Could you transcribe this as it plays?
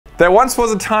There once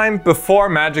was a time before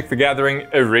Magic the Gathering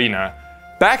Arena.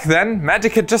 Back then,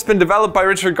 Magic had just been developed by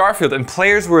Richard Garfield and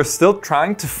players were still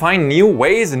trying to find new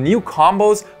ways and new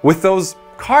combos with those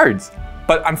cards.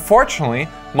 But unfortunately,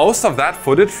 most of that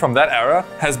footage from that era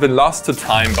has been lost to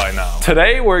time by now.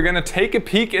 Today we're gonna take a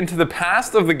peek into the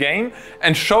past of the game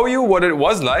and show you what it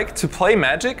was like to play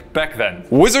Magic back then.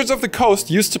 Wizards of the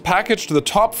Coast used to package the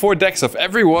top 4 decks of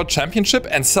every World Championship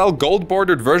and sell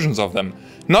gold-bordered versions of them.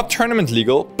 Not tournament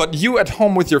legal, but you at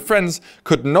home with your friends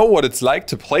could know what it's like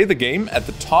to play the game at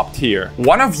the top tier.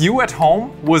 One of you at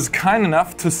home was kind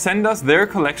enough to send us their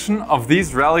collection of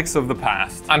these relics of the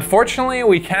past. Unfortunately,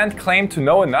 we can't claim to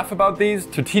know enough about these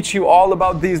to teach you all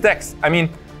about these decks. I mean,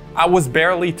 I was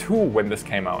barely 2 when this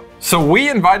came out. So we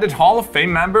invited Hall of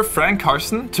Fame member Frank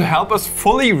Karsten to help us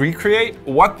fully recreate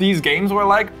what these games were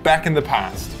like back in the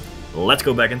past. Let's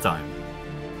go back in time.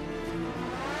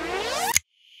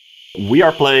 We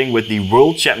are playing with the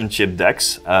World Championship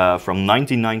decks from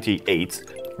 1998.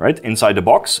 Right inside the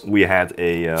box, we had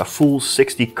a full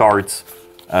 60 card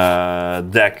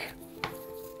deck,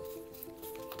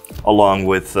 along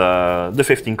with the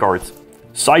 15 card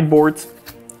sideboard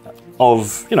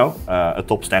of, you know, a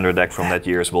top standard deck from that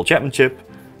year's World Championship.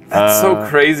 That's so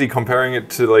crazy comparing it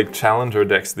to like challenger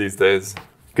decks these days.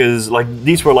 Because like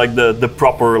these were like the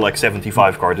proper like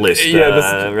 75 card list.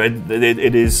 Yeah, right.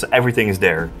 It is, everything is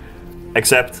there.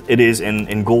 Except it is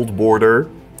in gold border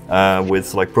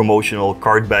with like promotional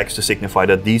card backs to signify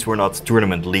that these were not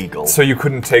tournament legal. So you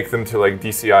couldn't take them to like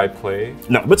DCI play?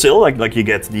 No, but still like you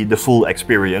get the full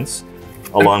experience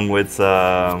along with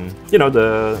you know,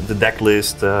 the deck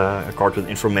list, a card with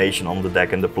information on the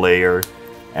deck and the player,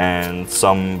 and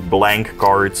some blank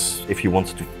cards if you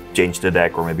wanted to change the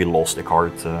deck or maybe lost a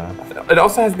card. It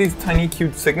also has these tiny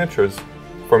cute signatures.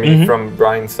 For me, from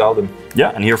Brian Selden.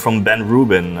 Yeah, and here from Ben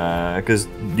Rubin, because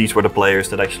these were the players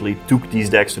that actually took these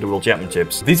decks to the World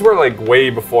Championships. These were like way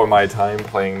before my time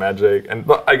playing Magic,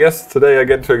 but I guess today I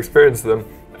get to experience them.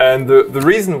 And the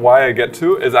reason why I get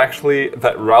to is actually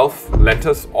that Ralph lent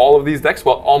us all of these decks,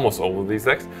 well, almost all of these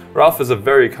decks. Ralph is a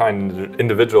very kind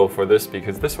individual for this,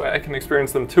 because this way I can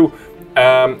experience them too.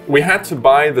 We had to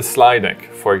buy the Sligh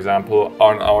deck, for example,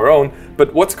 on our own,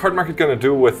 but what's Cardmarket gonna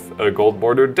do with a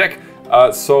gold-bordered deck?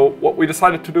 So what we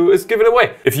decided to do is give it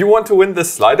away. If you want to win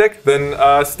this Sligh deck, then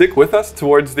stick with us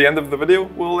towards the end of the video.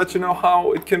 We'll let you know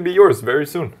how it can be yours very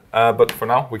soon. But for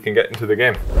now, we can get into the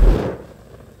game.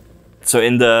 So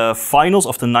in the finals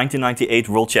of the 1998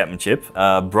 World Championship,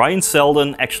 Brian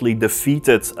Selden actually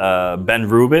defeated Ben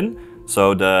Rubin.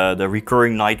 So the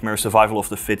recurring nightmare survival of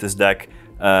the fittest deck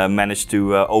managed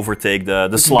to overtake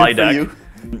the Sligh deck.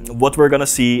 What we're gonna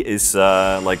see is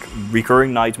like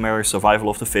recurring nightmare, survival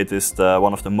of the fittest,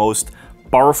 one of the most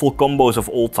powerful combos of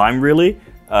all time, really.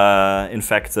 In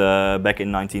fact, back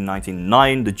in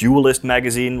 1999, the Duelist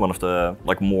magazine, one of the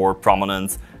like more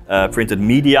prominent printed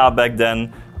media back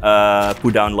then,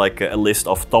 put down like a list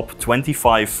of top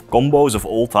 25 combos of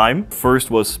all time. First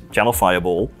was Channel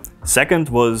Fireball, second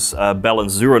was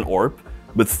Balance Zuran Orb.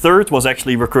 But third was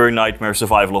actually Recurring Nightmare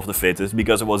Survival of the Fittest,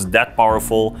 because it was that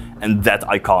powerful and that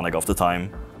iconic of the time.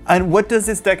 And what does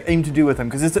this deck aim to do with them?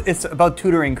 Because it's about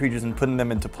tutoring creatures and putting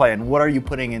them into play. And what are you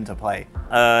putting into play?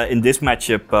 In this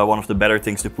matchup, one of the better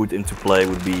things to put into play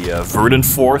would be Verdant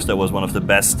Force. That was one of the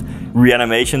best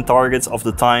reanimation targets of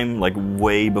the time, like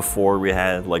way before we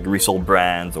had like Result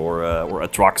Brand or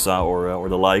Atraxa or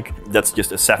the like. That's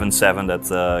just a 7/7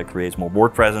 that creates more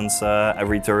board presence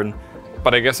every turn.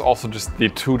 But I guess also just the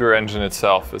tutor engine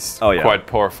itself is quite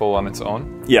powerful on its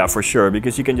own. Yeah, for sure,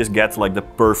 because you can just get like the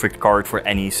perfect card for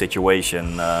any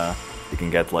situation. You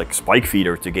can get like Spike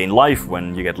Feeder to gain life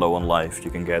when you get low on life. You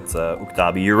can get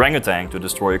Uktabi Orangutan to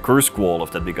destroy a Curse Squall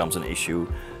if that becomes an issue.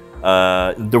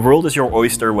 The world is your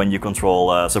oyster when you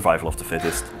control Survival of the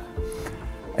Fittest.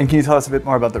 And can you tell us a bit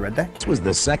more about the red deck? This was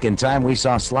the second time we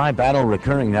saw Sligh battle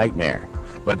Recurring Nightmare.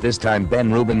 But this time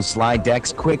Ben Rubin's Sligh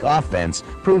deck's quick offense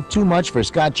proved too much for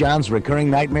Scott John's Recurring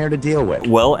Nightmare to deal with.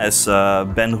 Well, as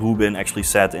Ben Rubin actually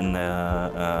said in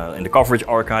the coverage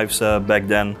archives back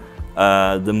then,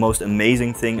 the most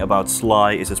amazing thing about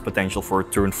Sligh is its potential for a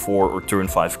turn 4 or turn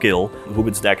 5 kill.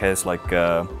 Rubin's deck has like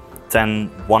 10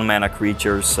 1-mana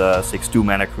creatures, 6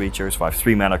 2-mana creatures, 5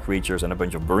 3-mana creatures, and a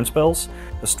bunch of burn spells.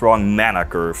 A strong mana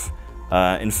curve.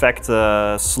 In fact,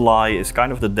 Sligh is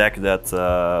kind of the deck that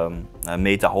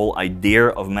made the whole idea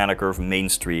of mana curve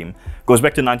mainstream. It goes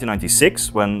back to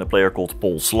 1996 when a player called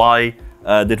Paul Sligh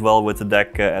did well with the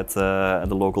deck at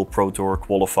the local Pro Tour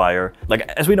qualifier. Like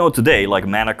as we know today, like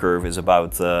mana curve is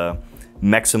about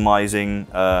maximizing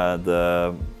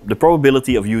the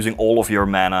probability of using all of your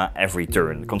mana every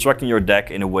turn, constructing your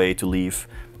deck in a way to leave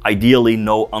Ideally,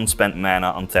 no unspent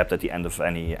mana untapped at the end of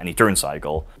any turn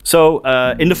cycle. So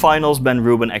in the finals, Ben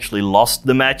Rubin actually lost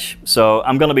the match. So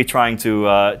I'm gonna be trying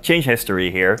to change history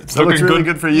here. It looks really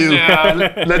good for you.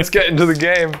 Yeah, let's get into the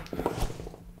game.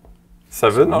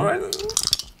 7, all right.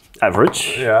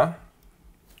 Average. Yeah.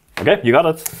 Okay, you got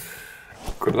it.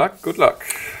 Good luck, good luck.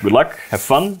 Good luck, have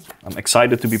fun. I'm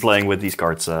excited to be playing with these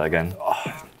cards again.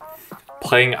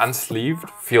 Playing unsleeved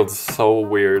feels so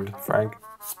weird, Frank.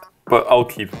 But I'll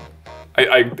keep.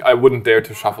 I wouldn't dare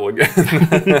to shuffle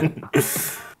again.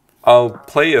 I'll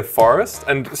play a forest,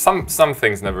 and some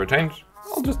things never change.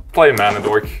 I'll just play a mana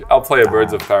dork. I'll play a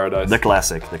Birds of Paradise. The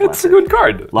classic, the classic. It's a good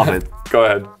card. Love it. Go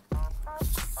ahead.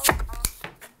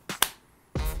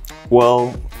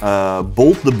 Well,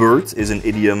 bolt the bird is an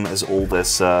idiom as old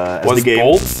as the game.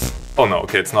 Bolt? Oh no,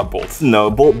 okay, it's not bolt. No,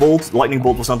 bolt, lightning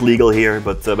bolt was not legal here,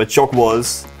 but shock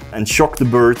was. And shock the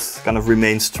bird kind of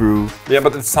remains true. Yeah,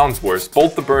 but it sounds worse.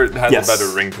 Bolt the bird has Yes. a better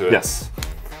ring to it. Yes.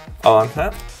 I'll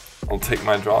untap. I'll take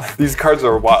my draw. These cards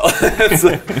are wild.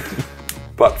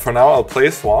 But for now, I'll play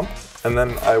a swamp, and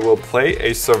then I will play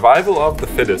a Survival of the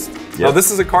Fittest. Now,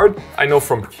 this is a card I know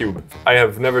from Cube. I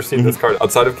have never seen this card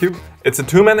outside of Cube. It's a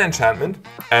 2-mana enchantment,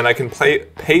 and I can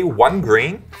pay 1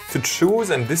 green to choose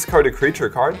and discard a creature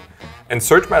card, and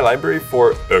search my library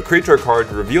for a creature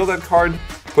card, reveal that card,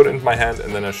 put it into my hand,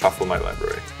 and then I shuffle my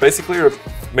library. Basically, it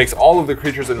makes all of the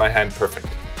creatures in my hand perfect.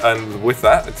 And with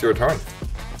that, it's your turn.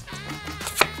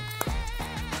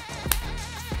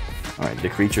 Alright, the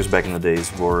creatures back in the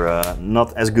days were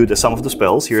not as good as some of the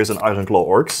spells. Here's an Ironclaw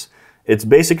Orcs. It's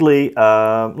basically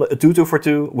a 2/2 for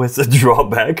 2 with a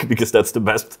drawback, because that's the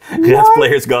best red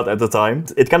players got at the time.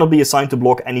 It cannot be assigned to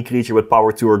block any creature with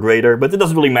power 2 or greater, but it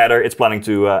doesn't really matter, it's planning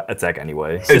to attack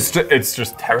anyway. It's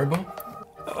just terrible.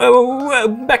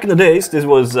 Back in the days, this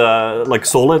was like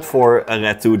solid for a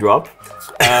red 2-drop.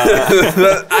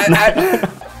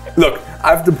 Look,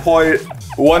 I've deployed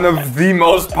one of the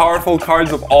most powerful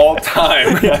cards of all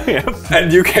time.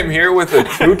 And you came here with a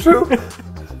 2/2?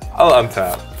 I'll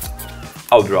untap.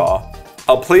 I'll draw.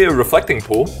 I'll play a Reflecting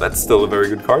Pool. That's still a very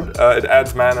good card. It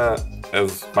adds mana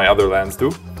as my other lands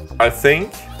do. I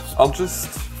think I'll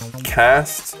just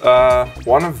cast another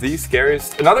one of these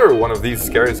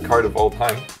scariest card of all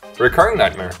time. Recurring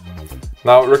Nightmare.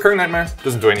 Now, Recurring Nightmare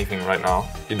doesn't do anything right now.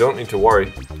 You don't need to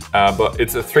worry. But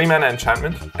it's a 3-mana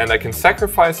enchantment, and I can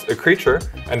sacrifice a creature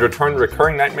and return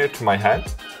Recurring Nightmare to my hand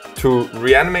to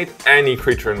reanimate any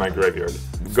creature in my graveyard.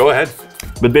 Go ahead.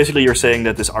 But basically you're saying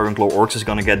that this Ironclaw Orcs is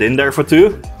gonna get in there for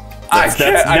 2?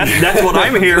 That's what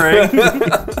I'm hearing.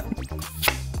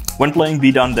 When playing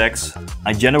beatdown decks,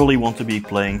 I generally want to be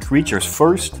playing creatures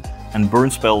first and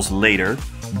burn spells later.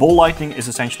 Ball Lightning is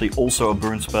essentially also a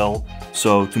burn spell,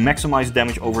 so to maximize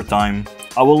damage over time,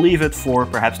 I will leave it for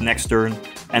perhaps next turn,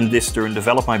 and this turn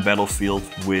develop my battlefield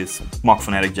with Mock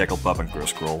Fanatic, Jackal Pup and Curse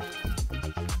Scroll.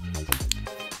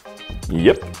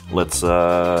 Yep, let's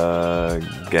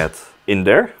get in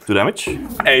there, 2 damage.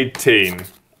 18.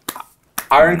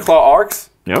 Ironclaw Orcs?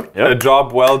 Yep. A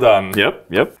job well done.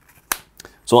 Yep.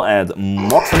 So I'll add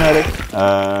Mock Fanatic,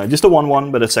 just a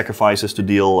 1/1, but it sacrifices to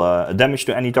deal damage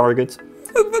to any target.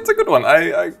 That's a good one.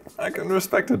 I can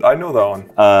respect it. I know that one.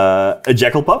 A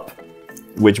Jackal Pup,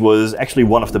 which was actually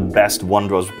one of the best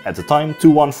 1-draws at the time.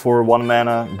 2/1 for 1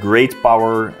 mana, great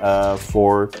power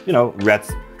for, red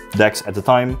decks at the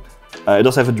time. It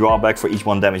does have a drawback for each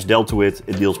 1 damage dealt to it.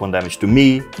 It deals 1 damage to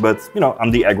me, but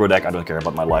I'm the aggro deck, I don't care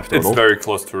about my life total. It's very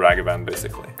close to Ragavan,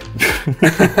 basically.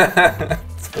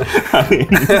 I mean,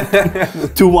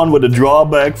 2/1 with a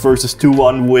drawback versus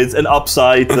 2/1 with an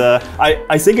upside.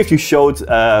 I think if you showed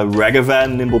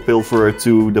Ragavan Nimble Pilferer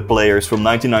to the players from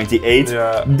 1998,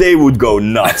 they would go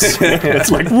nuts.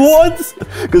 It's like, what?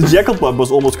 Because Jackal Pup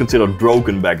was almost considered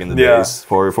broken back in the days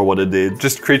for what it did.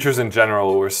 Just creatures in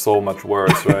general were so much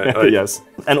worse, right? Yes.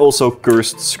 And also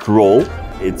Cursed Scroll.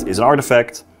 It is an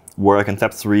artifact where I can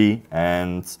tap 3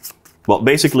 and... Well,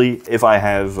 basically, if I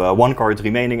have 1 card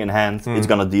remaining in hand, it's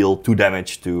gonna deal 2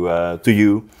 damage to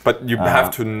you. But you have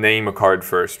to name a card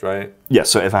first, right? Yeah,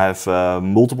 so if I have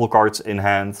multiple cards in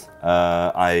hand,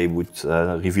 I would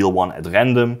reveal 1 at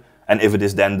random. And if it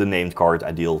is then the named card,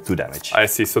 I deal 2 damage. I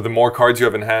see, so the more cards you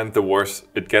have in hand, the worse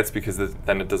it gets, because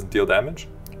then it doesn't deal damage?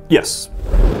 Yes.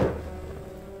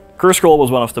 Curse Scroll was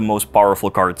one of the most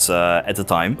powerful cards at the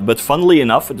time, but funnily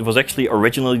enough, it was actually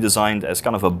originally designed as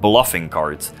kind of a bluffing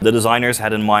card. The designers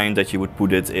had in mind that you would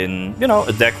put it in,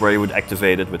 a deck where you would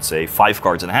activate it with, say, 5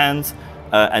 cards in hand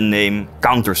and name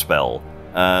Counterspell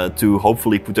to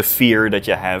hopefully put a fear that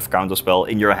you have Counterspell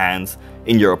in your hand,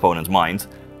 in your opponent's mind.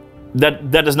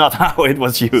 That is not how it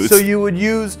was used. So you would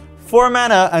use 4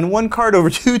 mana and 1 card over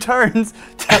 2 turns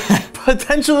to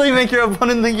potentially make your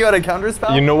opponent think you had a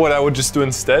counterspell? You know what I would just do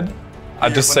instead?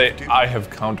 I'd just say, I have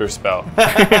counterspell.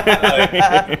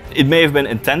 It may have been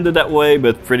intended that way,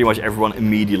 but pretty much everyone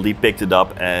immediately picked it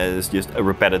up as just a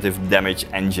repetitive damage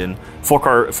engine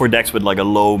for decks with like a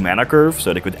low mana curve,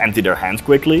 so they could empty their hands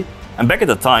quickly. And back at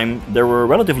the time, there were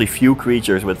relatively few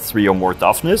creatures with 3 or more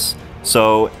toughness,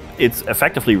 so it's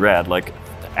effectively read, like,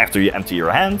 after you empty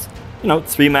your hand,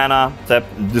 3 mana, tap,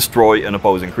 destroy an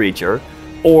opposing creature.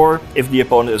 Or, if the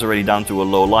opponent is already down to a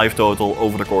low life total,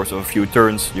 over the course of a few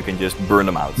turns, you can just burn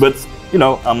them out. But,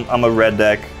 I'm a red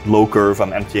deck, low curve,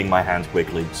 I'm emptying my hand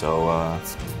quickly, so,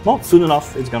 well, soon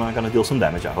enough it's gonna deal some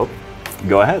damage, I hope.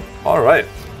 Go ahead. Alright,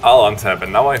 I'll untap,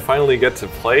 and now I finally get to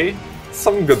play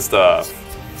some good stuff.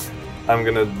 I'm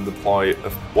gonna deploy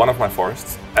one of my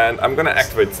forests, and I'm gonna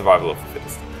activate Survival of the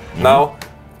Fittest. Now,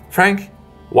 Frank,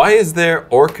 why is there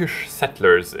Orcish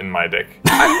Settlers in my deck?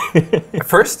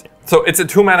 First, so it's a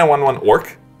 2 mana 1/1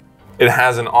 Orc. It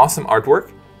has an awesome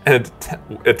artwork, and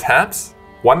it taps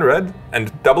 1 red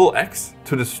and double X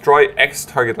to destroy X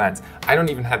target lands. I don't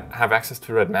even have access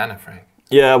to red mana, Frank.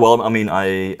 Yeah, well, I mean,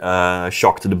 I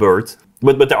shocked the bird.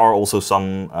 But there are also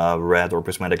some red or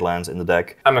prismatic lands in the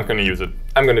deck. I'm not going to use it.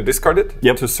 I'm going to discard it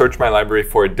to search my library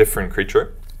for a different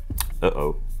creature.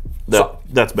 Uh-oh.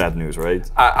 That's bad news, right?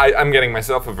 I'm getting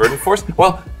myself a Verdant Force.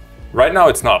 Well, right now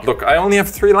it's not. Look, I only have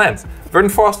 3 lands.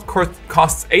 Verdant Force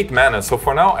costs 8 mana, so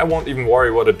for now I won't even worry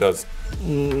what it does.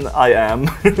 I am.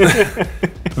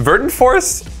 Verdant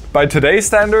Force, by today's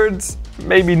standards,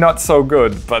 maybe not so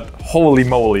good, but holy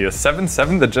moly, a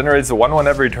 7/7 that generates a 1/1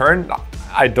 every turn?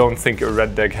 I don't think a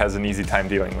red deck has an easy time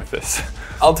dealing with this.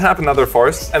 I'll tap another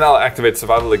forest and I'll activate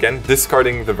Survival again,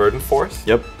 discarding the Verdant Force.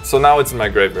 Yep. So now it's in my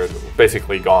graveyard,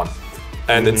 basically gone.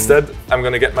 And instead, I'm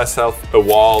gonna get myself a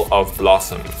Wall of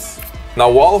Blossoms. Now,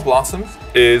 Wall of Blossoms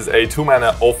is a 2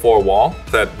 mana 0/4 wall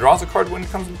that draws a card when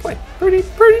it comes into play. Pretty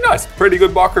nice, pretty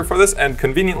good blocker for this, and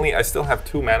conveniently, I still have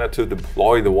 2 mana to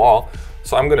deploy the wall.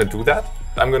 So I'm gonna do that.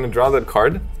 I'm gonna draw that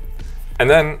card. And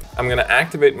then I'm gonna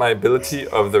activate my ability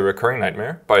of the Recurring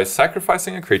Nightmare by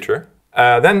sacrificing a creature.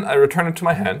 Then I return it to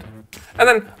my hand. And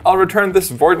then I'll return this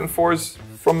Verdant Force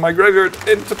from my graveyard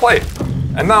into play.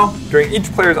 And now, during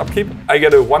each player's upkeep, I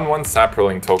get a 1/1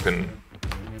 Saproling token.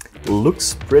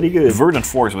 Looks pretty good. Verdant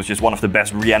Force was just one of the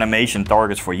best reanimation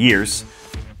targets for years.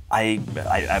 I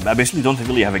basically don't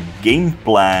really have a game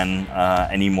plan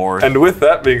anymore. And with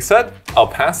that being said, I'll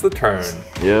pass the turn.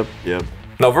 Yep.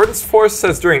 Now, Verdant Force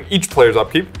says during each player's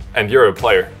upkeep, and you're a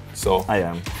player, so I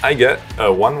am. I get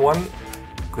a 1/1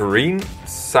 green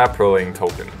Saproling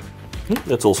token.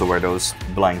 That's also where those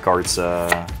blind cards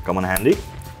come in handy.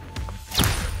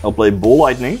 I'll play Ball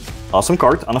Lightning. Awesome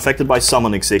card, unaffected by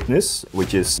Summoning Sickness,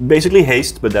 which is basically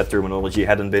haste, but that terminology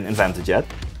hadn't been invented yet.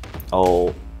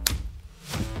 I'll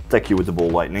attack you with the Ball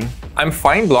Lightning. I'm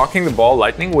fine blocking the Ball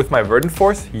Lightning with my Verdant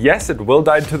Force. Yes, it will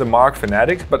die to the Mark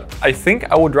Fanatics, but I think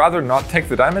I would rather not take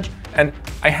the damage, and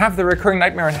I have the Recurring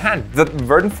Nightmare in hand. The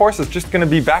Verdant Force is just gonna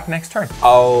be back next turn.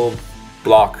 I'll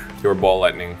block your Ball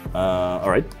Lightning.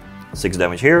 Alright. 6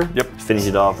 damage here. Yep. Finish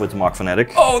it off with the Mark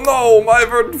Fanatic. Oh no, my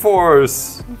Verdant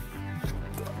Force!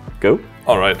 Go.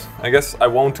 Alright, I guess I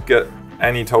won't get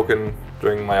any token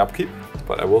during my upkeep,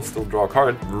 but I will still draw a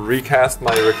card. Recast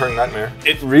my Recurring Nightmare.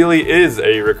 It really is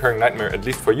a Recurring Nightmare, at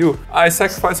least for you. I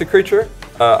sacrifice a creature,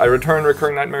 I return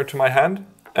Recurring Nightmare to my hand,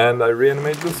 and I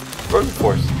reanimate this Verdant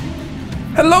Force.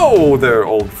 Hello there,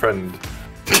 old friend.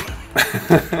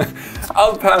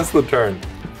 I'll pass the turn.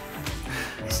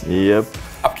 Yep.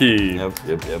 Upkeep.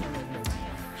 Yep.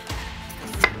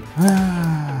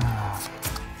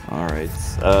 Alright.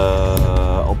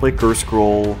 I'll play Curse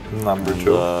Scroll. Number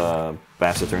 2.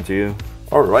 Pass the turn to you.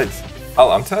 Alright. I'll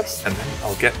untap, and then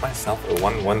I'll get myself a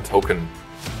 1/1 token.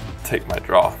 Take my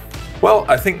draw. Well,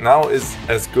 I think now is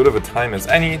as good of a time as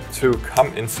any to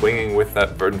come in swinging with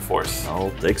that Verdant Force.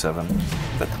 I'll take 7.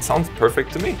 That sounds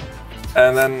perfect to me.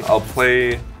 And then I'll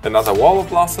play another Wall of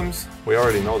Blossoms. We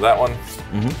already know that one.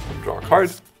 I'll draw a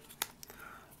card.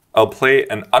 I'll play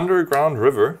an Underground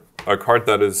River, a card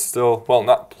that is still, well,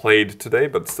 not played today,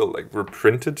 but still like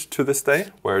reprinted to this day,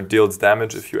 where it deals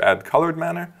damage if you add colored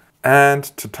mana. And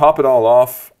to top it all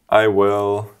off, I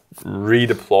will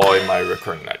redeploy my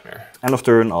Recurring Nightmare. End of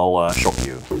turn, I'll shock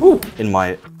you. Ooh. In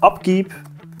my upkeep,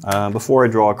 before I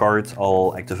draw a card,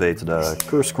 I'll activate the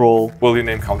Curse Scroll. Will you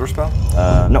name Counterspell?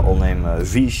 No, I'll name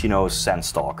Vishino's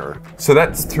Sandstalker. So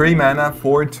that's 3 mana,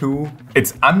 4/2.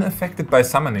 It's unaffected by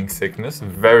Summoning Sickness,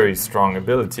 very strong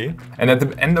ability. And at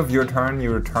the end of your turn,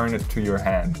 you return it to your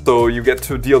hand. So you get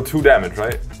to deal 2 damage,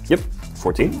 right? Yep.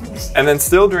 14. And then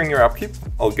still during your upkeep,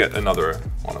 I'll get another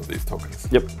one of these tokens.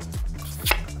 Yep.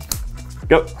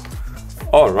 Go.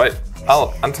 All right.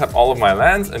 I'll untap all of my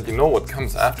lands, and you know what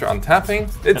comes after untapping?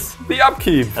 It's the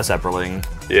upkeep. A Zeppelin.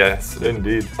 Yes,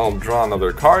 indeed. I'll draw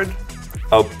another card.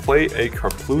 I'll play a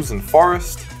Carplusan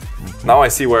Forest. Now I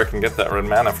see where I can get that red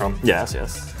mana from. Yes,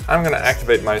 yes. I'm gonna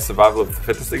activate my Survival of the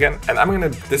Fittest again, and I'm gonna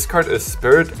discard a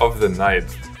Spirit of the Night.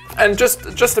 And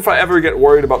just if I ever get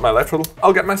worried about my lateral,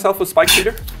 I'll get myself a Spike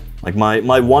Feeder. Like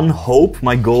my one hope,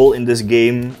 my goal in this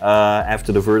game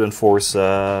after the Verdant Force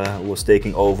was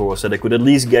taking over was that I could at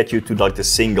least get you to like the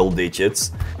single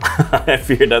digits. I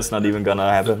fear that's not even gonna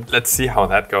happen. Let's see how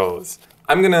that goes.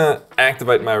 I'm gonna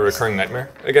activate my Recurring Nightmare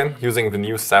again, using the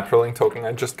new Saproling token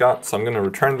I just got. So I'm gonna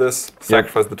return this,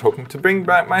 sacrifice the token to bring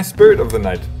back my Spirit of the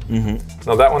Night.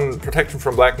 Now that one, protection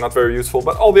from black, not very useful,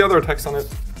 but all the other attacks on it,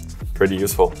 pretty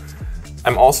useful.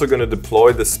 I'm also gonna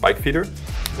deploy the Spike Feeder.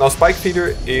 Now Spike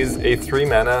Feeder is a 3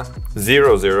 mana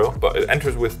 0/0, but it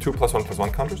enters with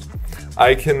 2+1/+1 counters.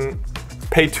 I can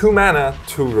pay 2 mana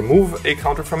to remove a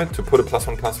counter from it to put a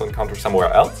 +1/+1 counter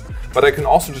somewhere else, but I can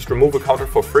also just remove a counter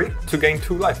for free to gain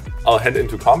 2 life. I'll head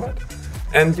into combat,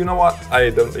 and you know what? I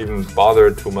don't even bother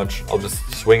too much. I'll just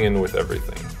swing in with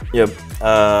everything. Yep,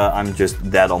 I'm just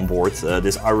dead on board.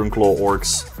 This Ironclaw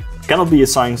Orcs cannot be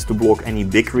assigned to block any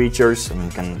big creatures. I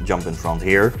mean, can jump in front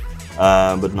here.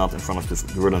 But not in front of the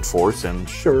Verdant Force, and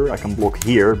sure, I can block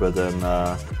here, but then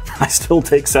I still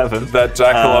take 7. That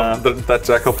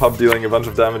Jackal pup dealing a bunch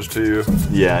of damage to you.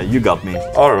 Yeah, you got me.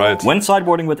 Alright. When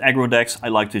sideboarding with aggro decks, I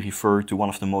like to refer to one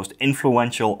of the most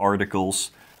influential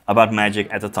articles about Magic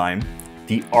at the time,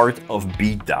 The Art of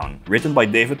Beatdown, written by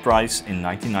David Price in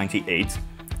 1998.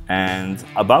 And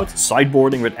about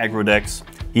sideboarding with aggro decks,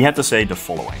 he had to say the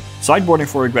following. Sideboarding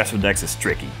for aggressive decks is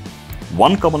tricky.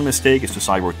 One common mistake is to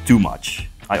sideboard too much.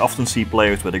 I often see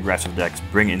players with aggressive decks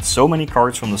bring in so many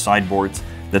cards from the sideboard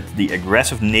that the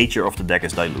aggressive nature of the deck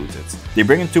is diluted. They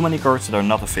bring in too many cards that are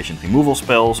not efficient removal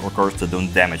spells or cards that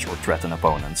don't damage or threaten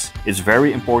opponents. It's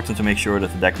very important to make sure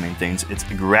that the deck maintains its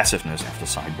aggressiveness after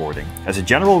sideboarding. As a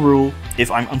general rule,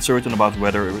 if I'm uncertain about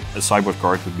whether a sideboard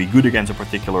card would be good against a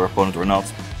particular opponent or not,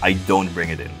 I don't bring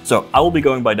it in. So I will be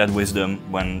going by that wisdom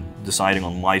when deciding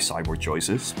on my sideboard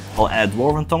choices. I'll add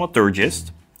Dwarven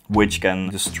Thaumaturgist, which can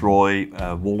destroy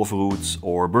Wall of Roots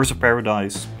or Burst of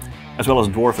Paradise, as well as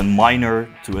Dwarven Miner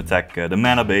to attack the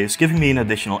mana base, giving me an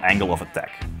additional angle of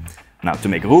attack. Now, to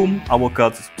make room, I will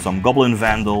cut some Goblin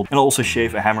Vandal and also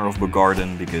shave a Hammer of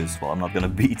Bogarden because, well, I'm not gonna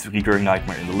beat Recurring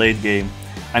Nightmare in the late game,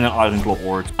 and an Ironclaw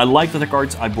Orc. I like that the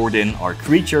cards I board in are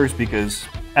creatures because,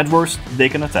 at worst, they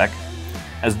can attack.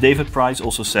 As David Price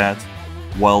also said,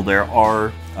 while there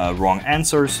are wrong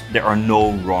answers, there are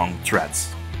no wrong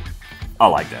threats. I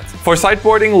like that. For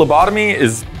sideboarding, Lobotomy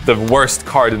is the worst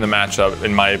card in the matchup,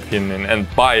 in my opinion, and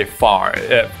by far.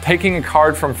 Taking a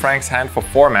card from Frank's hand for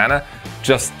 4 mana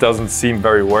just doesn't seem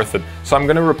very worth it. So I'm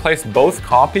going to replace both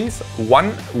copies,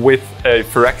 one with a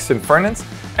Phyrexian Furnace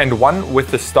and one with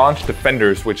the Staunch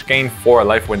Defenders, which gain 4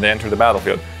 life when they enter the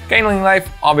battlefield. Gaining life,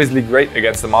 obviously great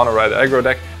against the mono-red aggro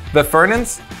deck. The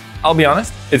Furnace, I'll be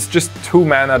honest, it's just 2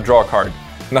 mana draw card.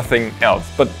 Nothing else,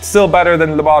 but still better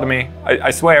than Lobotomy,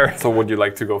 I swear. So would you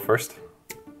like to go first?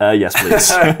 Yes, please.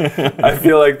 I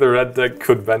feel like the red deck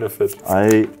could benefit.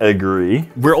 I agree.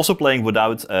 We're also playing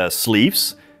without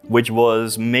sleeves, which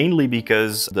was mainly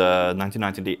because the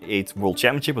 1998 World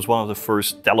Championship was one of the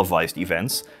first televised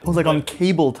events. It was like on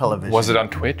cable television. Was it on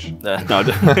Twitch? No,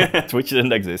 Twitch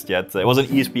didn't exist yet. It was on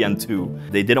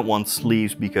ESPN2. They didn't want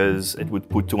sleeves because it would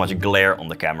put too much glare on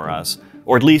the cameras.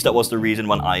 Or at least that was the reason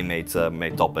when I made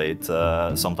top 8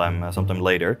 sometime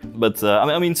later. But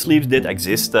I mean, sleeves did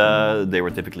exist. They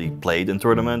were typically played in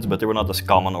tournaments, but they were not as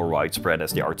common or widespread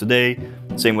as they are today.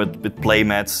 Same with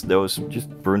playmats; those just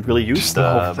weren't really used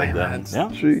back then. Yeah,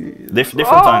 different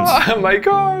times. Oh my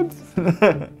god!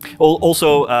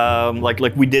 Also,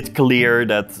 like we did clear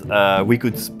that we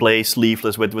could play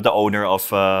sleeveless with the owner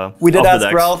of. We did of ask the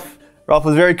decks. Ralph. Ralph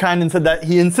was very kind and said that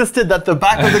he insisted that the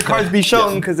back of the cards be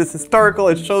shown because it's historical,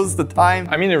 it shows the time.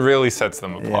 I mean, it really sets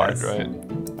them apart, Yes. right?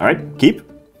 All right, keep.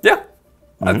 Yeah,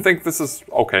 I think this is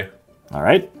okay. All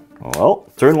right, well,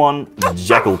 turn 1,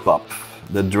 Jackal Pup.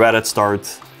 The dreaded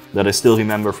start that I still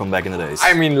remember from back in the days.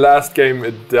 I mean, last game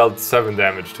it dealt 7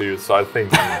 damage to you, so I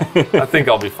think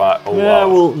I'll be fine. Oh, Yeah,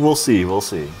 wow. we'll see.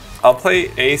 I'll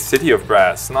play a City of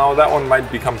Brass. Now that one might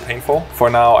become painful. For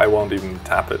now, I won't even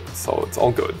tap it, so it's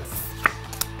all good.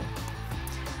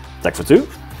 Attack for 2.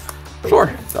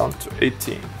 Sure, down to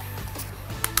 18.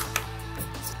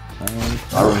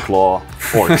 Ironclaw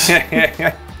Orcs.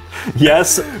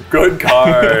 Yes, Good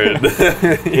card.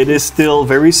 it is still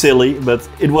very silly, but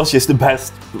it was just the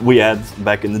best we had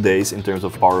back in the days in terms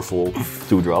of powerful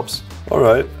 2-drops. All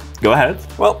right. Go ahead.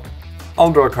 Well,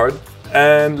 I'll draw a card.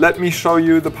 And let me show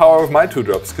you the power of my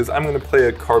 2-drops, because I'm going to play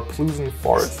a Carplusen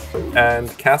Forest and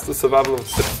cast a Survival of the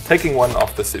Fittest, taking one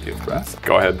off the City of Grass.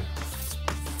 Go ahead.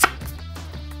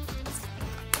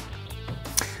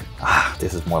 Ah,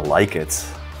 this is more like it.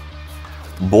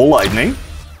 Ball Lightning.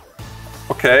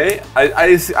 Okay,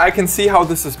 I can see how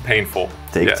this is painful.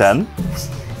 Take Yes. 10.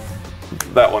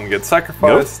 That one gets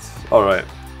sacrificed. All right,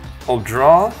 I'll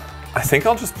draw. I think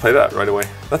I'll just play that right away.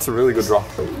 That's a really good draw.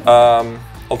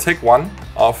 I'll take one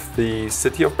off the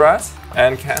City of Brass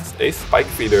and cast a Spike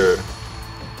Feeder.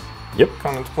 Yep.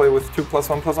 Coming into play with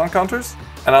 2+1/+1 counters.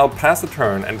 And I'll pass the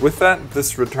turn, and with that,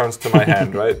 this returns to my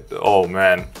hand, right? Oh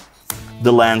man.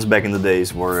 The lands back in the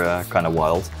days were kind of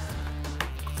wild.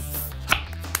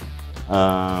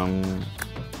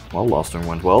 Well, last turn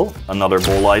went well. Another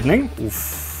Ball Lightning.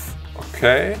 Oof.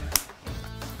 Okay.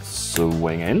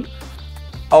 Swing in.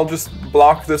 I'll just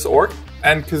block this orc,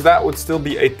 and because that would still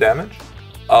be 8 damage,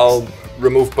 I'll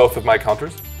remove both of my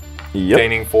counters, Yep.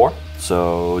 gaining 4.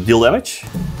 So deal damage.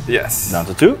 Yes. Down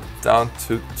to 2. Down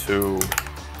to 2.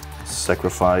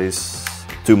 Sacrifice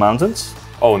 2 mountains.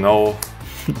 Oh no.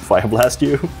 Fire Blast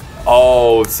you.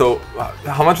 Oh, so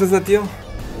how much does that deal?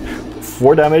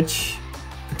 4 damage.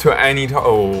 To any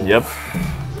oh. Yep.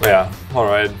 Yeah. All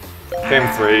right. Game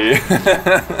 3.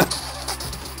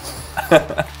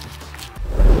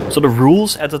 So the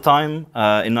rules at the time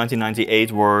in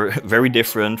 1998 were very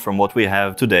different from what we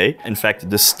have today. In fact,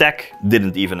 the stack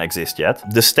didn't even exist yet.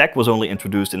 The stack was only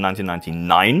introduced in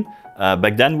 1999.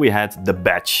 Back then we had the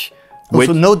batch.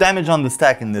 So no damage on the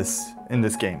stack in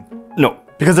this game? No.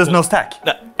 Because there's no stack?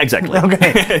 Exactly.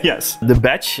 Okay. Yes. The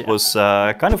batch was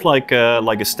kind of like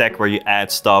a stack where you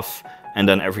add stuff and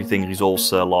then everything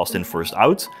resolves last in, first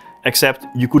out. Except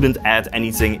you couldn't add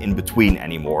anything in between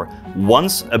anymore.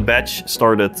 Once a batch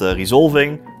started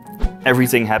resolving,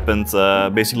 everything happened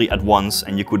basically at once,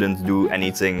 and you couldn't do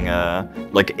anything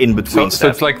like in between So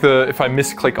steps. it's like if I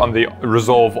misclick on the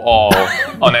resolve all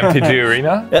on MTG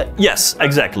Arena? Yes,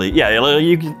 exactly. Yeah,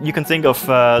 you can think of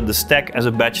the stack as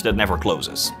a batch that never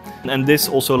closes. And this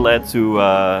also led to,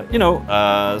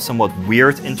 somewhat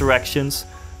weird interactions.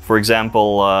 For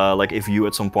example, like if you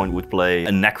at some point would play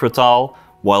a Necrotal,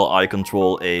 while I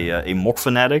control a Mock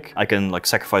Fanatic, I can like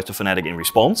sacrifice the Fanatic in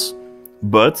response.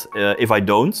 But if I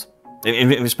don't,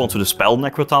 in response to the spell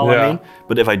Necrotal, Yeah. I mean.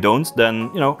 But if I don't,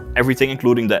 then everything,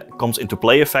 including the comes into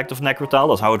play effect of Necrotal,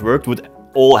 that's how it worked, would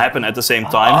all happen at the same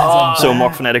time. So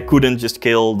Mock Fanatic couldn't just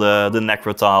kill the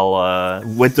Necrotal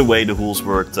with the way the rules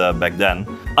worked back then.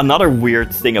 Another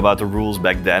weird thing about the rules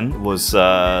back then was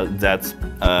that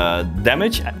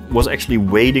damage was actually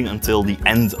waiting until the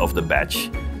end of the batch.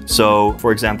 So,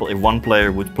 for example, if one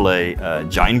player would play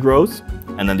Giant Growth,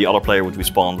 and then the other player would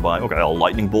respond by, okay, I'll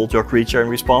Lightning Bolt your creature in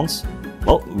response.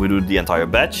 Well, we do the entire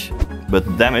batch, but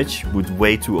damage would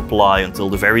wait to apply until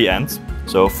the very end.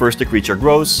 So first the creature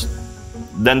grows,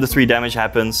 then the 3 damage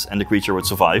happens, and the creature would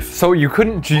survive. So you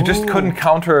just couldn't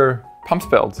counter pump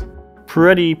spells?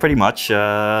 Pretty much.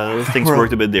 Things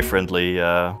worked a bit differently.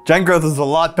 Giant Growth was a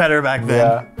lot better back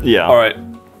then. Yeah. All right.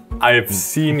 I've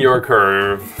seen your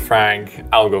curve, Frank.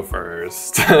 I'll go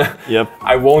first. Yep.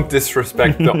 I won't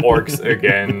disrespect the orcs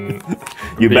again.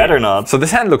 You better not. So this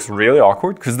hand looks really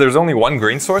awkward because there's only one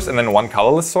green source and then one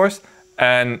colorless source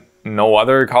and no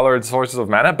other colored sources of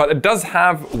mana, but it does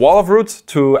have Wall of Roots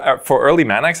for early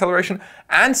mana acceleration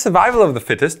and Survival of the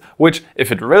Fittest, which,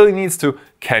 if it really needs to,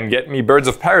 can get me Birds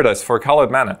of Paradise for colored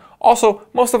mana. Also,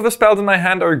 most of the spells in my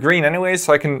hand are green anyway,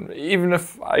 so I can, even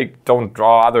if I don't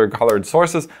draw other colored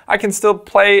sources, I can still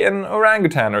play an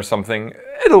orangutan or something.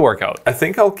 It'll work out. I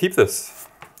think I'll keep this.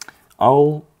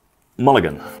 I'll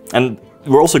mulligan. And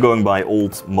we're also going by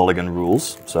old mulligan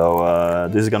rules, so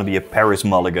this is going to be a Paris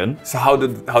mulligan. So how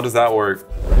does that work?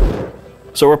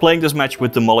 So we're playing this match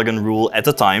with the mulligan rule at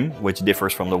the time, which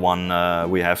differs from the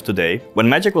one we have today. When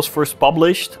Magic was first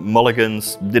published,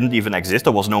 mulligans didn't even exist.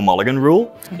 There was no mulligan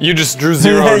rule. You just drew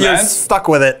 0 You're lands? stuck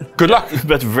with it. Good luck!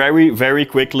 But very, very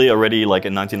quickly, already like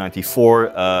in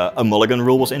 1994, a mulligan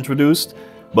rule was introduced.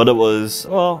 But it was,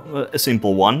 well, a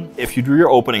simple one. If you drew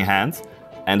your opening hand,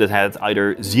 and it had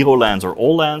either 0 lands or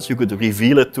all lands, you could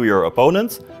reveal it to your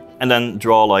opponent, and then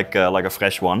draw like a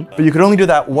fresh one. But you could only do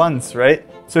that once, right?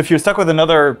 So if you're stuck with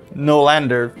another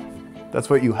no-lander, that's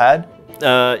what you had?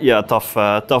 yeah,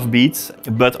 tough beat.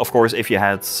 But of course, if you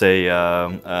had, say,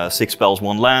 6 spells,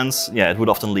 1 lands, yeah, it would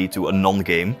often lead to a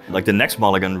non-game. Like the next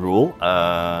mulligan rule,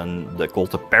 they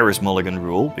called the Paris mulligan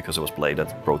rule, because it was played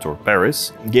at Pro Tour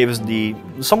Paris, gave us the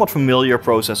somewhat familiar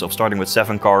process of starting with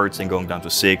 7 cards and going down to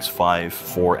 6, 5,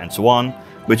 4, and so on.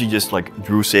 But you just like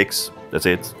drew 6, that's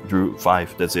it, drew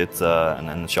 5, that's it, and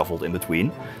then shuffled in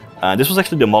between. This was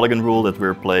actually the mulligan rule that we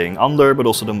were playing under, but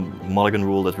also the mulligan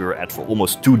rule that we were at for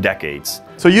almost 2 decades.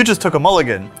 So you just took a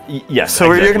mulligan? Yes, So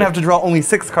exactly. you're gonna have to draw only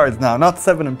 6 cards now, not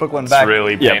 7 and put one back. It's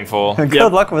really painful.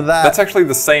 Good luck with that. That's actually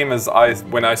the same as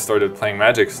when I started playing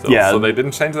Magic still. Yeah. So they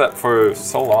didn't change that for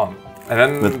so long.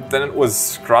 And then it was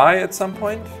Scry at some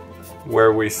point,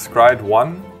 where we scryed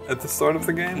 1 at the start of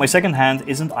the game. My second hand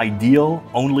isn't ideal,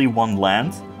 only 1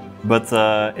 land, but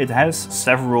it has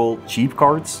several cheap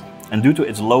cards. And due to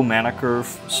its low mana curve,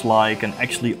 Sligh can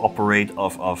actually operate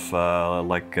off of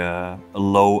a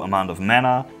low amount of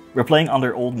mana. We're playing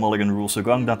under old mulligan rules, so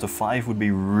going down to 5 would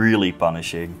be really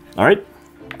punishing. Alright.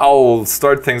 I'll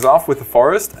start things off with the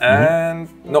forest and...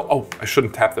 No, oh, I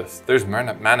shouldn't tap this. There's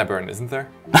mana burn, isn't there?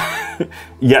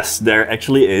 Yes, there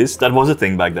actually is. That was a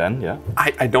thing back then, yeah.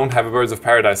 I don't have a Birds of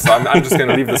Paradise, so I'm just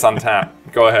gonna leave this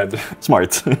untapped. Go ahead.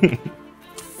 Smart.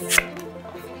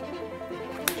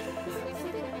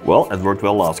 Well, it worked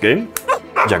well last game.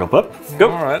 Jackal Pup,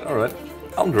 go. Alright.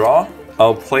 I'll draw.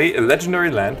 I'll play a legendary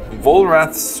land,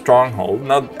 Volrath's Stronghold.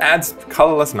 Now it adds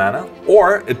colorless mana,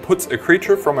 or it puts a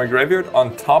creature from my graveyard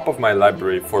on top of my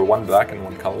library for 1 black and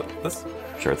 1 colorless.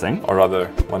 Sure thing. Or rather,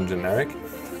 1 generic.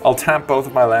 I'll tap both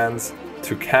of my lands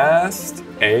to cast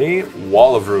a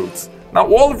Wall of Roots. Now,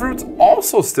 Wall of Roots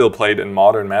also still played in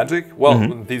Modern Magic.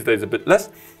 Well, these days a bit less.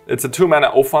 It's a 2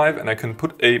 mana 05, and I can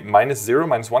put a -0,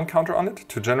 -1 counter on it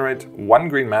to generate 1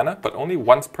 green mana, but only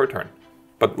once per turn.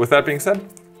 But with that being said,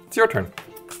 it's your turn.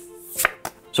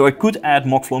 So I could add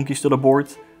Mock Flunkies to the board,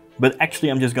 but actually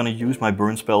I'm just gonna use my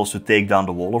burn spells to take down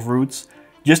the Wall of Roots,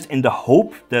 just in the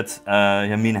hope that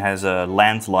Yamin has a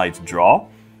land-light draw,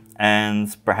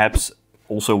 and perhaps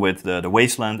also with the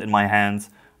Wasteland in my hand,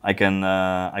 I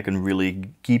can really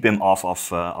keep him off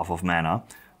of mana.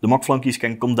 The Mock Flunkies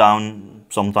can come down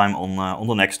sometime on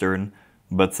the next turn,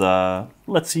 but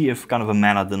let's see if kind of a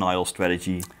mana denial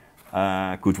strategy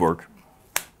could work.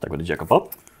 Like with the Jackal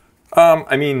Pup.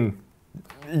 I mean,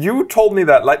 you told me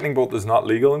that Lightning Bolt is not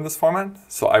legal in this format,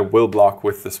 so I will block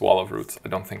with this Wall of Roots. I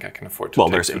don't think I can afford to Well,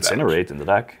 take there's 2 Incinerate damage. in the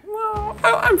deck. Well,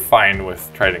 I'm fine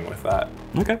with trading with that.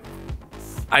 Okay.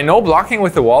 I know blocking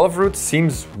with the Wall of Roots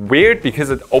seems weird because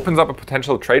it opens up a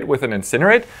potential trade with an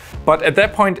Incinerate, but at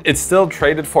that point it's still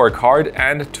traded for a card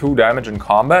and 2 damage in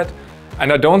combat, and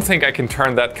I don't think I can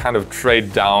turn that kind of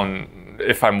trade down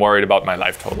if I'm worried about my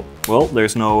life total. Well,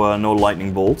 there's no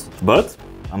Lightning Bolt, but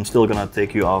I'm still gonna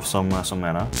take you off some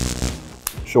mana.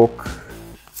 Shock.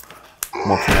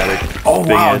 Mock Fanatic. Oh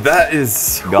Bing wow, it. that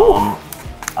is... Gone.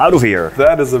 Out of here.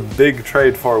 That is a big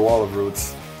trade for a Wall of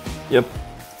Roots. Yep.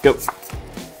 Go.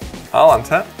 I'll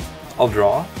untap, I'll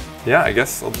draw. Yeah, I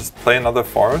guess I'll just play another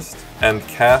forest and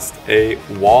cast a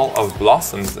Wall of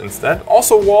Blossoms instead.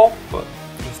 Also wall, but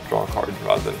just draw a card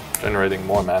rather than generating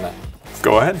more mana.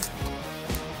 Go ahead.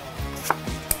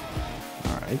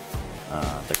 Alright.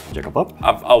 Take the Jackal Pup.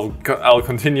 I'll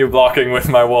continue blocking with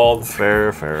my walls.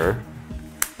 Fair.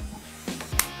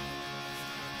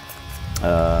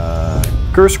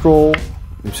 Curse Scroll.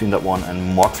 We've seen that one,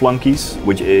 and Mock Flunkies,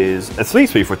 which is a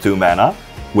 3/3 for 2 mana,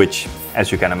 which,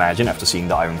 as you can imagine, after seeing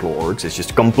the Ironclaw Orcs, is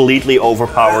just completely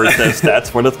overpowered the stats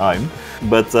for the time.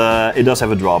 But it does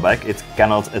have a drawback. It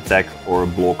cannot attack or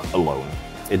block alone.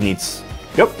 It needs...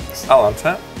 Yep. I'll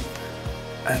untap,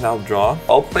 and I'll draw.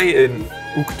 I'll play an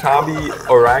Uktabi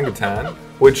Orangutan,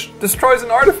 which destroys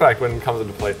an artifact when it comes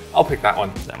into play. I'll pick that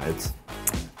one. Damn it.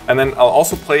 And then I'll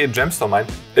also play a Gemstone Mine.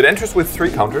 It enters with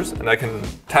 3 counters, and I can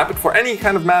tap it for any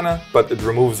kind of mana, but it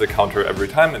removes a counter every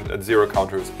time, and at 0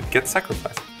 counters, it gets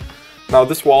sacrificed. Now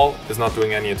this wall is not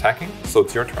doing any attacking, so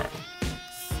it's your turn.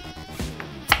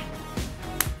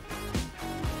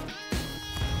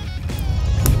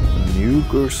 New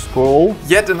Curse Scroll.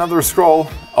 Yet another scroll.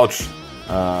 Ouch.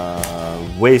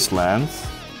 Wasteland.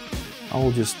 I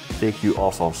will just take you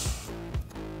off of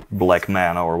black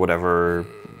mana or whatever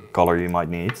color you might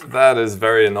need. That is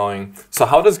very annoying. So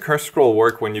how does Curse Scroll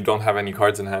work when you don't have any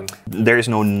cards in hand? There is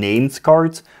no named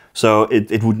card, so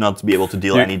it would not be able to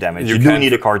deal any damage. You do can't-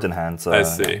 need a card in hand. I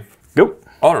see. Go.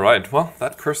 Alright, well,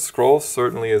 that Cursed Scroll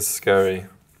certainly is scary.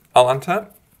 I'll untap,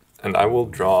 and I will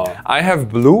draw. I have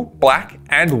blue, black,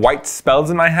 and white spells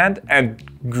in my hand, and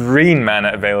green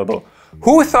mana available.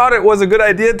 Who thought it was a good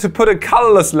idea to put a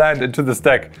colorless land into this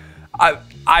deck?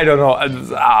 I don't know.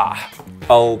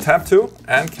 I'll tap 2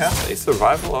 and cast a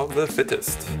Survival of the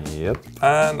Fittest. Yep.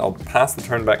 And I'll pass the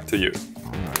turn back to you.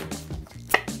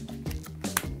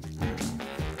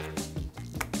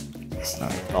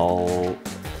 Alright, I'll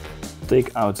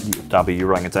take out the Tabi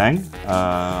Orangutan.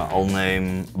 I'll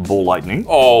name Ball Lightning.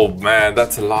 Oh man,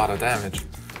 that's a lot of damage.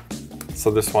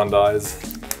 So this one dies.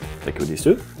 Take with these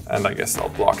 2. And I guess I'll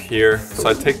block here. So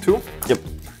I take 2? Yep.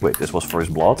 Wait, this was for his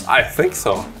blood? I think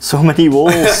so. So many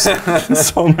walls!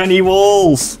 So many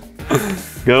walls!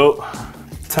 Go.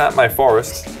 Tap my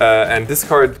forest and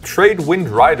discard Trade Wind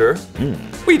Rider.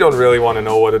 We don't really want to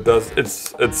know what it does.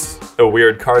 It's a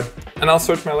weird card. And I'll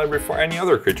search my library for any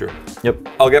other creature. Yep.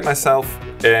 I'll get myself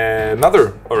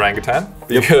another orangutan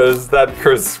because that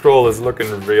cursed scroll is looking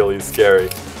really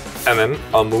scary. And then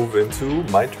I'll move into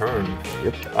my turn.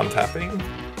 Yep. Untapping.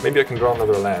 Maybe I can draw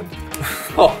another land.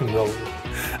 Oh no.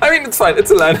 I mean, it's fine.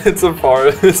 It's a land. It's a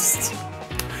forest.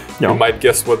 No. You might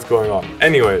guess what's going on.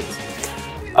 Anyways,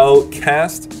 I'll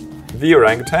cast the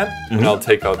orangutan and I'll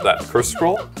take out that curse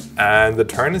scroll. And the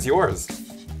turn is yours.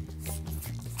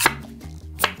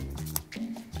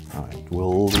 Alright,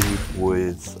 we'll lead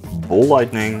with Ball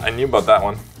Lightning. I knew about that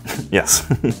one. Yes.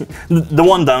 The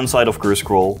one downside of Curse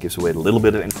Scroll gives away a little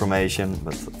bit of information,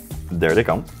 but there they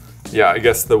come. Yeah, I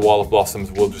guess the Wall of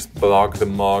Blossoms will just block the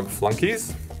Mog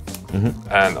flunkies.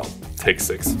 And I'll take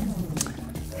 6.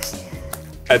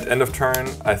 At end of turn,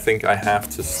 I think I have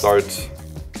to start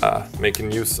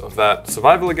making use of that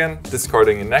survival again,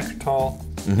 discarding a Necrotal.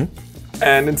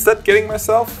 And instead getting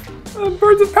myself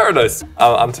Birds of Paradise.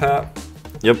 I'll untap.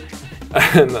 Yep.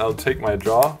 And I'll take my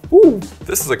draw. Ooh,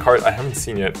 this is a card I haven't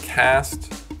seen yet.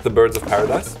 Cast the Birds of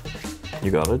Paradise.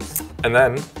 You got it. And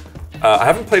then, I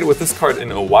haven't played with this card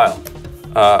in a while.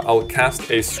 I'll cast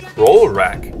a Scroll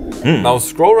Rack. Now,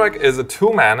 Scroll Rack is a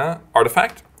 2-mana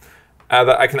artifact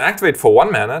that I can activate for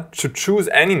 1 mana to choose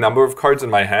any number of cards in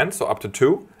my hand, so up to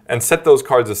 2, and set those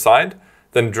cards aside,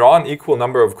 then draw an equal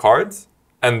number of cards,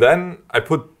 and then I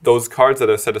put those cards that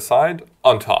I set aside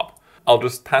on top. I'll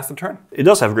just pass the turn. It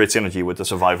does have great synergy with the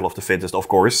Survival of the Fittest, of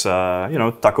course. You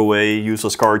know, tuck away,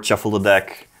 useless cards, shuffle the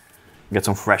deck, get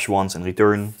some fresh ones in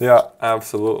return. Yeah,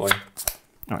 absolutely.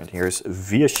 Alright, here's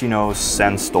Viashino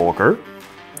Sandstalker.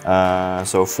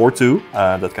 So 4/2,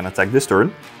 that can attack this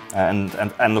turn. And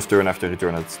end of turn after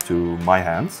return it to my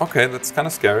hand. Okay, that's kind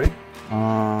of scary.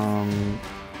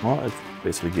 Well, it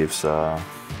basically gives a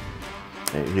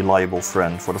reliable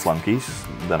friend for the flunkies.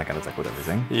 Then I can attack with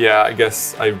everything. Yeah, I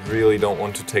guess I really don't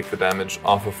want to take the damage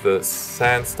off of the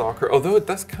Sandstalker, although it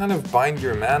does kind of bind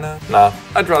your mana. Nah,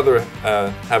 I'd rather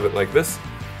have it like this.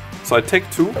 So I take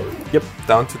 2, Yep.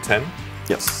 down to 10,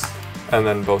 Yes. and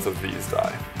then both of these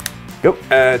die. Go.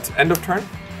 At end of turn,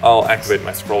 I'll activate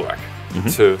my Scroll Rack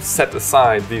to set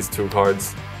aside these 2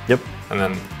 cards, Yep. and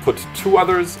then put 2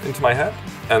 others into my hand,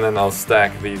 and then I'll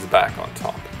stack these back on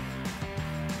top.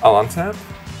 I'll untap,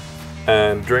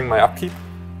 and during my upkeep,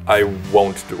 I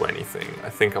won't do anything. I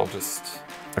think I'll just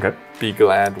Okay. be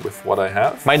glad with what I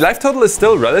have. My life total is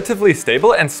still relatively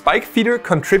stable, and Spike Feeder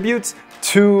contributes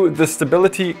to the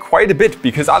stability quite a bit,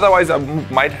 because otherwise I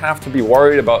might have to be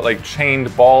worried about like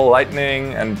chained ball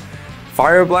lightning and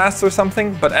fire blasts or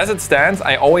something. But as it stands,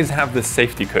 I always have this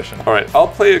safety cushion. All right,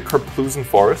 I'll play a Carplusan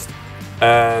Forest,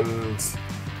 and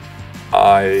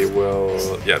I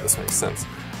will, yeah, this makes sense.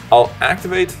 I'll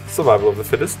activate Survival of the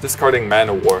Fittest, discarding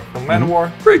Mana War. Now, Mana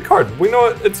War, great card. We know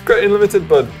it's great in limited,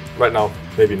 but right now,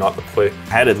 maybe not the play.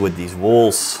 Had it with these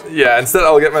walls. Yeah, instead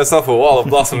I'll get myself a Wall of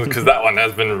Blossoms, because that one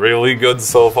has been really good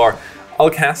so far. I'll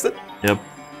cast it, Yep.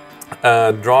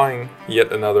 drawing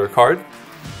yet another card.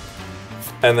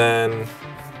 And then,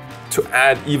 to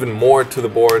add even more to the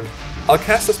board, I'll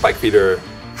cast a Spike Feeder,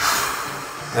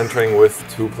 entering with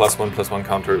 2 +1/+1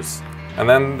 counters. And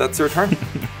then that's your turn.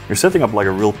 You're setting up like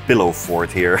a real pillow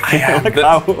fort here. am, Like,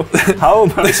 but- how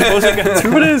am I supposed to get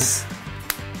through this?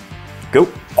 Go.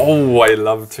 Oh, I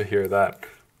love to hear that.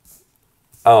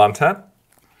 I'll untap.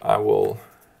 I will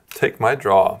take my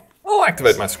draw. I'll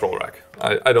activate my Scroll Rack.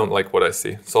 I don't like what I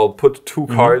see. So I'll put 2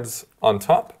 cards on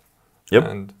top. Yep.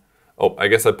 And, oh, I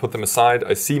guess I put them aside.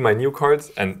 I see my new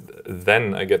cards, and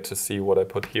then I get to see what I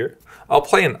put here. I'll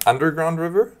play an Underground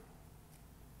River.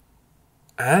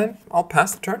 And I'll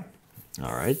pass the turn.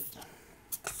 All right.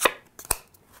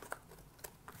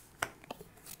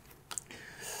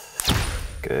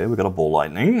 Okay, we got a Ball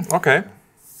Lightning. Okay.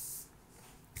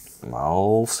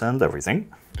 I'll send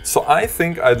everything. So I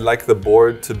think I'd like the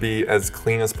board to be as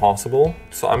clean as possible.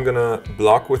 So I'm gonna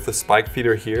block with the Spike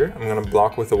Feeder here. I'm gonna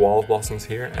block with the Wall of Blossoms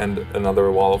here and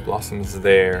another Wall of Blossoms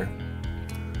there.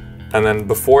 And then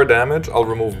before damage, I'll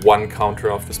remove 1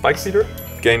 counter off the Spike Feeder,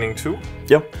 gaining 2.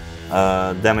 Yep.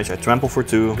 Damage, I trample for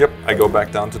 2. Yep, I go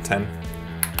back down to 10.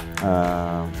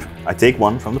 I take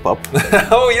 1 from the pup.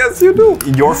 Oh, yes, you do.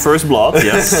 Your first blood,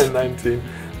 yes. 19.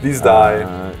 These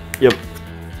die. Yep.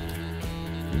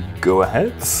 Go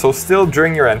ahead. So still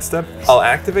during your end step, I'll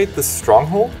activate the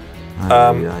stronghold.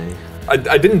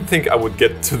 I didn't think I would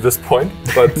get to this point,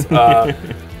 but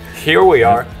here we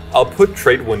are. I'll put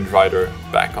Trade Wind Rider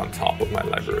back on top of my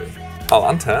library. I'll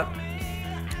untap,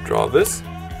 draw this,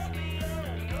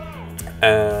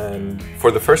 and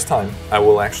for the first time, I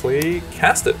will actually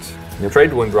cast it.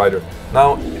 Trade Wind Rider.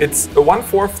 Now, it's a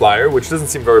 1/4 flyer, which doesn't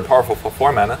seem very powerful for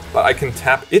 4 mana, but I can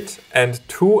tap it and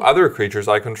 2 other creatures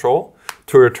I control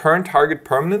to return target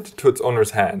permanent to its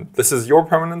owner's hand. This is your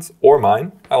permanence or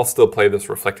mine. I'll still play this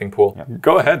Reflecting Pool. Yep.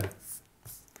 Go ahead.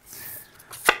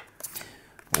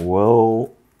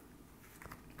 Well,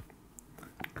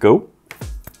 go.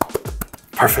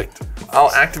 Perfect.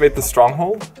 I'll activate the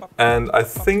Stronghold, and I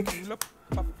think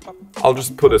I'll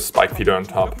just put a Spike Feeder on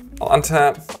top. I'll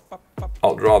untap,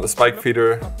 I'll draw the Spike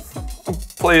Feeder, I'll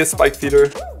play a Spike Feeder,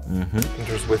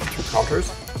 enters with 2 counters.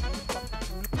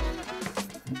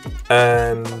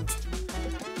 And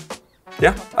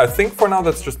yeah, I think for now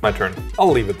that's just my turn.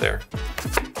 I'll leave it there.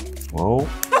 Well,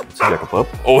 let's jack up.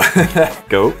 Oh,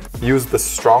 go. Use the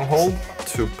Stronghold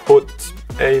to put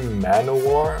a Mana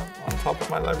War on top of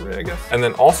my library, I guess. And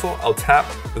then also I'll tap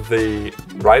the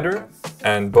Rider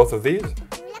and both of these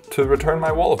to return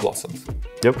my Wall of Blossoms.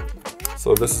 Yep.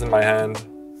 So this is in my hand,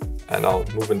 and I'll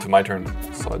move into my turn.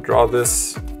 So I draw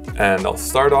this, and I'll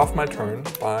start off my turn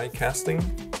by casting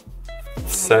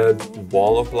said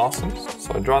Wall of Blossoms.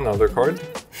 So I draw another card.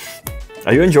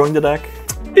 Are you enjoying the deck?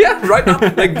 Yeah, right now,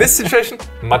 like this situation,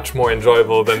 much more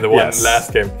enjoyable than the one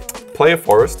last game. Play a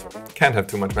Forest, can't have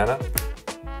too much mana,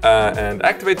 and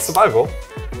activate Survival.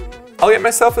 I'll get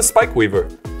myself a Spike Weaver.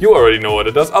 You already know what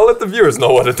it does. I'll let the viewers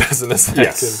know what it does in a second.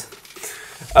 Yes.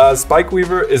 Spike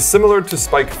Weaver is similar to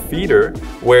Spike Feeder,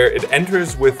 where it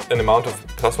enters with an amount of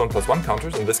 +1/+1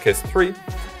 counters, in this case 3.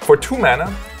 For 2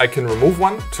 mana, I can remove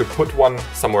 1 to put 1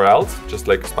 somewhere else, just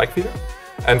like Spike Feeder.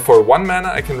 And for 1 mana,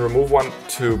 I can remove 1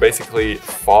 to basically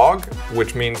fog,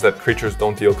 which means that creatures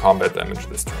don't deal combat damage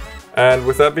this turn. And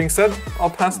with that being said, I'll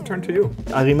pass the turn to you.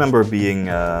 I remember being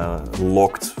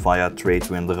locked via Trade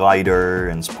Wind Rider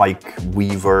and Spike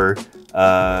Weaver,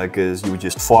 because you would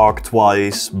just fog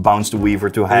twice, bounce the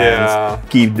Weaver to hand,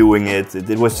 keep doing it.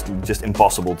 It was just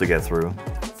impossible to get through.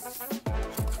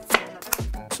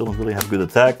 Still don't really have good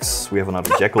attacks. We have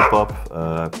another Jackal Pup.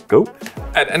 Go.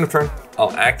 At end of turn,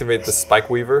 I'll activate the Spike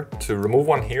Weaver to remove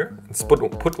 1 here and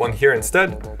put 1 here instead.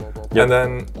 And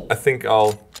then I think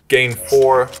I'll gain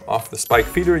 4 off the Spike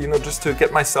Feeder, you know, just to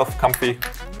get myself comfy.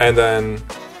 And then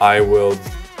I will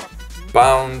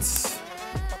bounce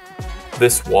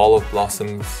this Wall of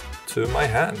Blossoms to my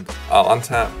hand. I'll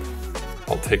untap,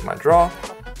 I'll take my draw.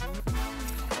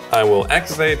 I will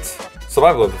activate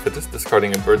Survival of the Fittest,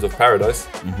 discarding a Birds of Paradise.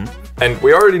 And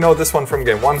we already know this one from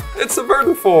game 1. It's a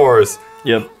Verdant Force!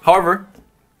 Yep. However,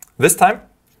 this time,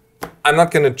 I'm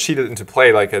not going to cheat it into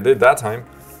play like I did that time.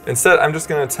 Instead, I'm just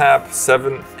going to tap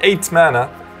 8 mana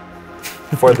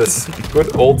for this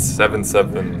good old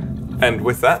 7/7. And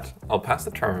with that, I'll pass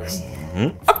the turn.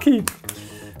 Upkeep!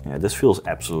 Yeah, this feels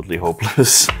absolutely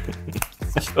hopeless.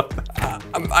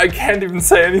 I can't even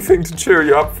say anything to cheer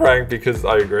you up, Frank, because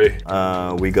I agree.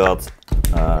 We got,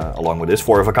 along with this,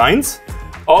 4 of a kind.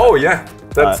 Oh yeah,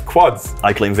 that's quads.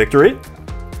 I claim victory.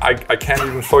 I can't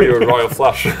even show you a Royal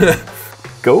Flush.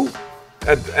 Go.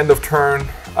 At end of turn,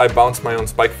 I bounce my own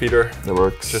Spike Feeder. That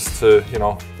works. Just to, you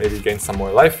know, maybe gain some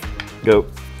more life. Go.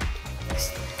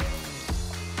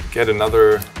 Get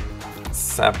another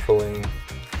Sapling.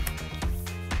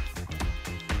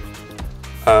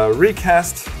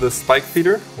 Recast the Spike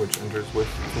Feeder, which enters with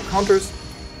 2 counters.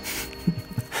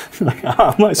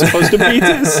 How am I supposed to beat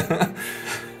this?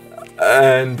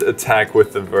 And attack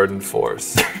with the Verdant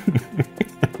Force.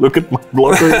 Look at my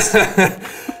blockers.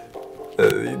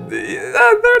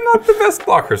 They're not the best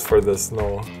blockers for this,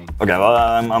 no. Okay, well,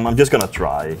 I'm just gonna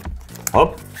try.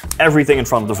 Hop. Everything in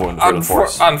front of the Verdant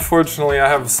Force. Unfortunately, I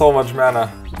have so much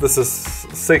mana. This is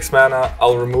 6 mana.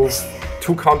 I'll remove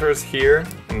 2 counters here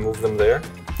and move them there.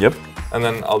 Yep. And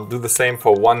then I'll do the same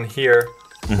for 1 here,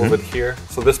 move it here.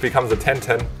 So this becomes a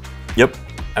 10/10. Yep.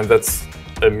 And that's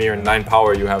a mere 9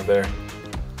 power you have there.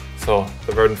 So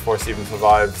the Verdant Force even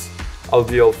survives. I'll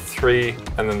deal 3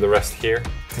 and then the rest here.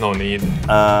 No need.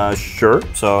 Sure.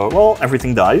 So, well,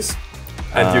 everything dies.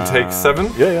 And you take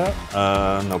 7? Yeah.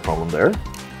 No problem there.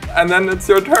 And then it's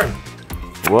your turn.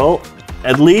 Well,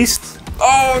 at least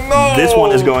oh no! This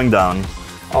one is going down.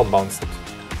 I'll bounce it.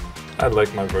 I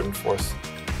like my Verdant Force.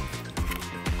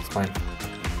 fine.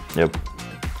 Yep.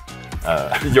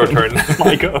 Your turn.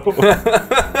 My go.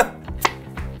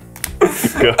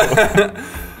 Go.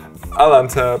 I'll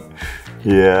untap.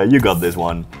 Yeah, you got this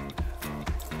one.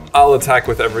 I'll attack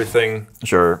with everything.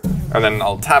 Sure. And then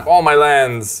I'll tap all my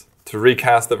lands to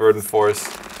recast the Verdant Force.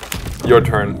 Your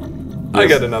turn. I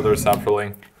get another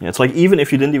Saproling. Yeah, it's like even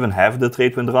if you didn't even have the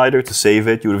Tradewind Rider to save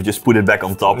it, you would have just put it back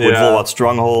on top with Yeah. Volvat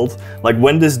Stronghold. Like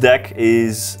when this deck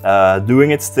is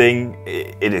doing its thing,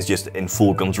 it is just in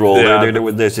full control. Yeah.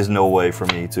 There's just no way for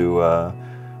me to,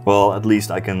 well, at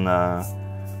least I can,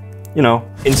 you know,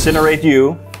 incinerate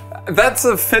you. That's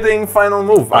a fitting final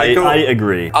move. I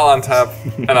agree. I'll untap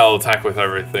and I'll attack with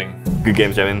everything. Good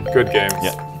games, Javin. Good games.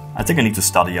 Yeah. I think I need to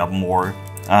study up more.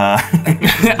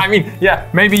 I mean, yeah,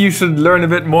 maybe you should learn a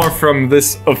bit more from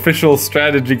this official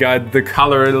strategy guide, the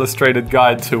color illustrated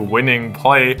guide to winning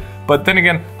play. But then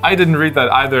again, I didn't read that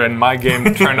either, and my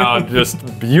game turned out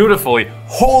just beautifully.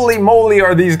 Holy moly,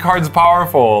 are these cards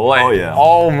powerful! Like, Oh, yeah.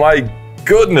 Oh my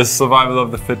goodness, Survival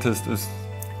of the Fittest is.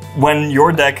 When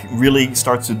your deck really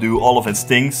starts to do all of its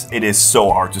things, it is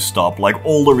so hard to stop. Like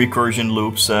all the recursion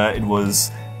loops, it was.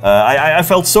 I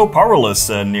felt so powerless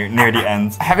near the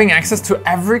end. Having access to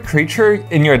every creature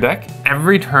in your deck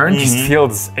every turn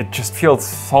just feels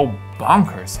so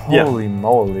bonkers. Holy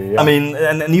moly! Yeah. I mean,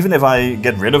 and even if I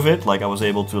get rid of it, like I was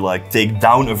able to like take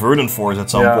down a Verdant Force at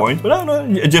some point, but I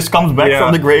don't know, it just comes back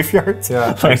from the graveyard.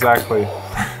 Yeah, Like, exactly.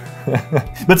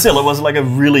 But still, it was like a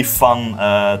really fun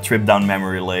trip down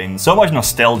memory lane. So much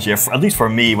nostalgia, at least for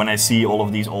me, when I see all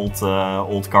of these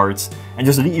old cards, and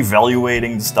just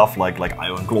re-evaluating the stuff like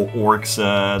Ironclaw Orcs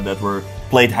that were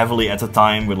played heavily at the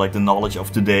time with like the knowledge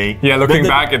of today. Yeah, looking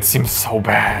back, it seems so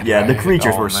bad. Yeah, the right?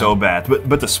 creatures Oh, were man. so bad,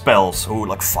 but the spells,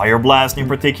 like Fire Blast in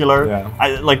particular. Yeah.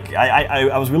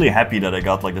 I was really happy that I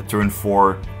got like the turn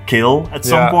 4 kill at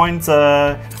some Yeah. point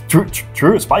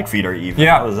through a Spike Feeder even.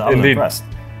 Yeah, I was indeed. impressed.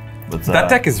 But, That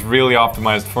deck is really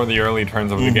optimized for the early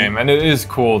turns of the game, and it is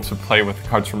cool to play with the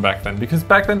cards from back then, because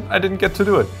back then I didn't get to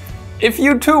do it. If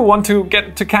you too want to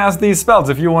get to cast these spells,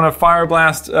 if you want to Fire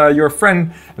Blast your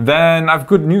friend, then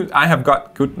I have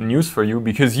got good news for you,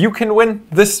 because you can win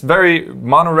this very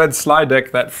mono-red Sligh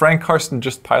deck that Frank Karsten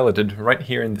just piloted right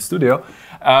here in the studio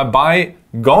by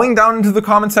going down into the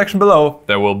comment section below.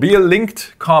 There will be a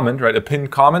linked comment, right, a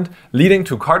pinned comment, leading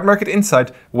to Cardmarket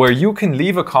Insight, where you can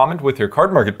leave a comment with your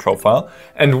Cardmarket profile,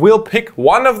 and we'll pick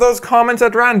one of those comments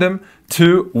at random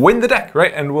to win the deck,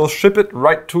 right? And we'll ship it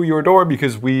right to your door,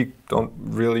 because we don't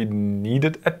really need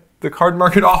it at the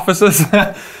Cardmarket offices.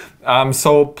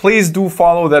 So please do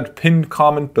follow that pinned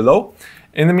comment below.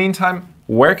 In the meantime,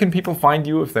 where can people find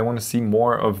you if they want to see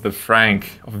more of the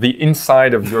Frank, of the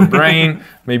inside of your brain,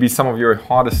 maybe some of your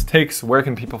hottest takes? Where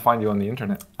can people find you on the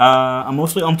internet? I'm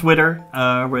mostly on Twitter,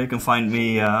 where you can find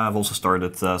me. I've also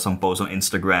started some posts on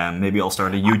Instagram. Maybe I'll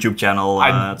start a YouTube channel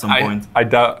at some point.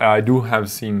 I do have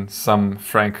seen some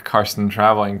Frank Karsten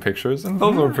traveling pictures, and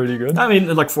those were pretty good. I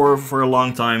mean, like for a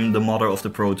long time, the motto of the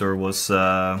Pro Tour was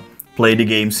play the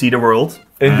game, see the world.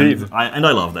 Indeed. And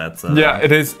I love that. Yeah,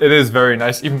 it is very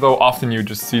nice, even though often you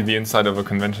just see the inside of a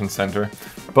convention center.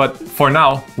 But for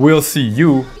now, we'll see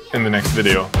you in the next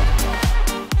video.